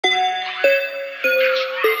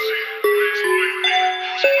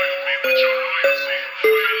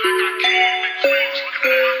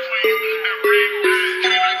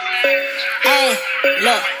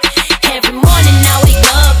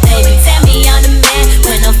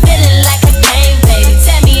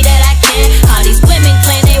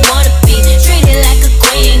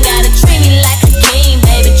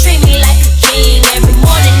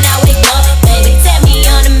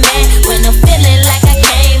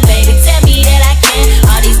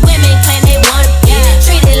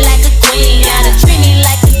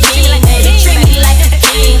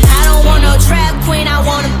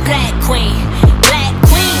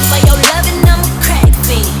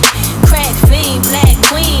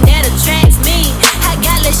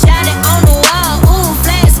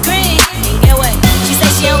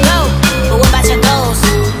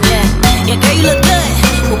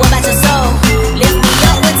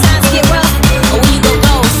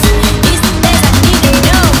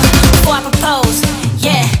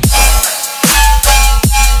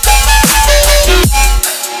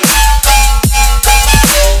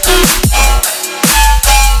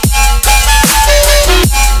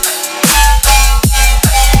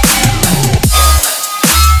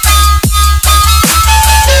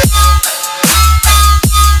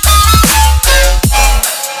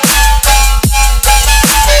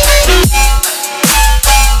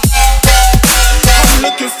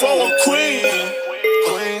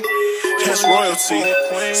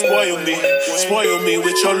royalty. Spoil me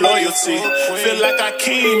with your loyalty. Feel like I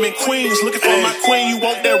king and queens looking for my queen. You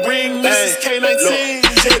want that ring? This is K19.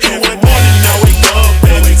 Every morning I wake up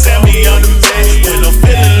and you tell me I'm the